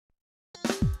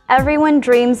Everyone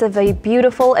dreams of a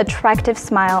beautiful, attractive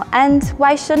smile, and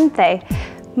why shouldn't they?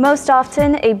 Most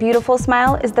often, a beautiful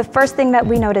smile is the first thing that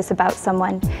we notice about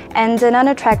someone, and an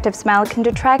unattractive smile can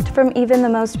detract from even the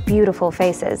most beautiful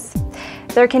faces.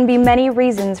 There can be many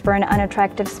reasons for an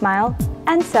unattractive smile,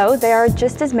 and so there are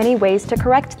just as many ways to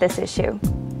correct this issue.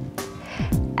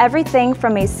 Everything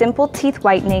from a simple teeth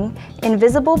whitening,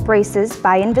 invisible braces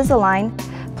by Invisalign,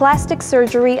 plastic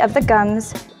surgery of the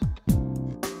gums,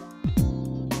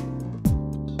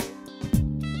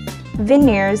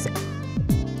 veneers,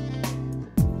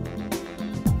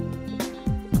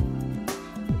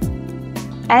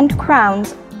 and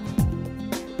crowns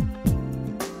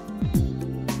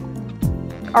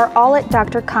are all at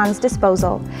Dr. Khan's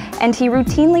disposal, and he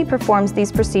routinely performs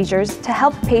these procedures to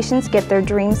help patients get their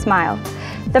dream smile.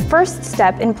 The first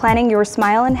step in planning your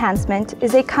smile enhancement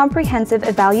is a comprehensive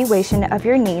evaluation of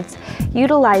your needs,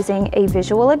 utilizing a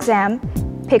visual exam,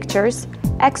 pictures,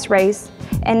 x-rays,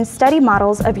 and study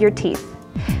models of your teeth.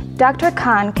 Dr.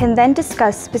 Khan can then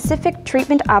discuss specific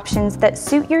treatment options that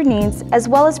suit your needs, as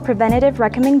well as preventative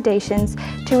recommendations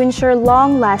to ensure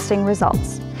long-lasting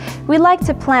results. We like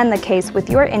to plan the case with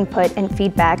your input and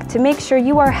feedback to make sure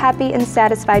you are happy and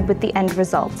satisfied with the end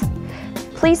result.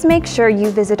 Please make sure you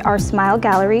visit our Smile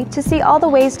Gallery to see all the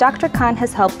ways Dr. Khan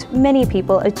has helped many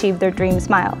people achieve their dream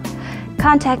smile.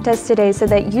 Contact us today so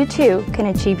that you too can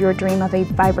achieve your dream of a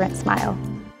vibrant smile.